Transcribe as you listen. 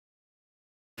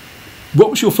What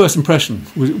was your first impression?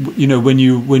 You know, when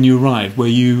you arrived, were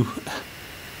you?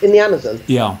 In the Amazon,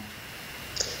 Yeah.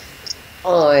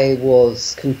 I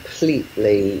was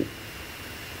completely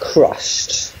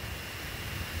crushed,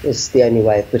 is the only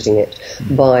way of putting it,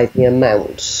 by the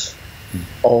amount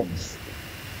of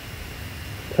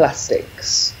plastic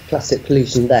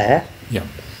pollution there. Yeah.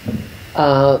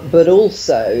 But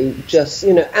also just,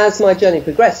 as my journey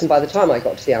progressed, and by the time I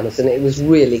got to the Amazon, it was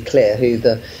really clear who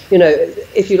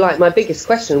if you like, my biggest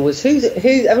question was who.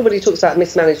 Everybody talks about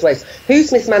mismanaged waste.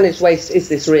 Whose mismanaged waste is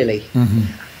this really? Mm-hmm.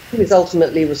 Who is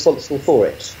ultimately responsible for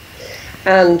it?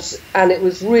 And it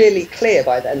was really clear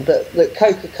by then that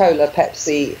Coca-Cola,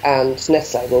 Pepsi, and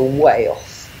Nestle were way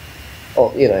off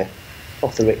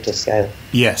the Richter scale.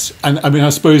 Yes, and I mean, I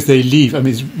suppose they leave. I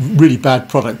mean, it's really bad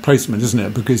product placement, isn't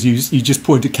it? Because you just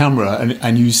point a camera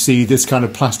and you see this kind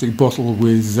of plastic bottle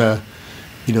with,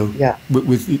 Yeah.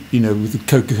 with the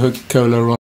Coca-Cola on.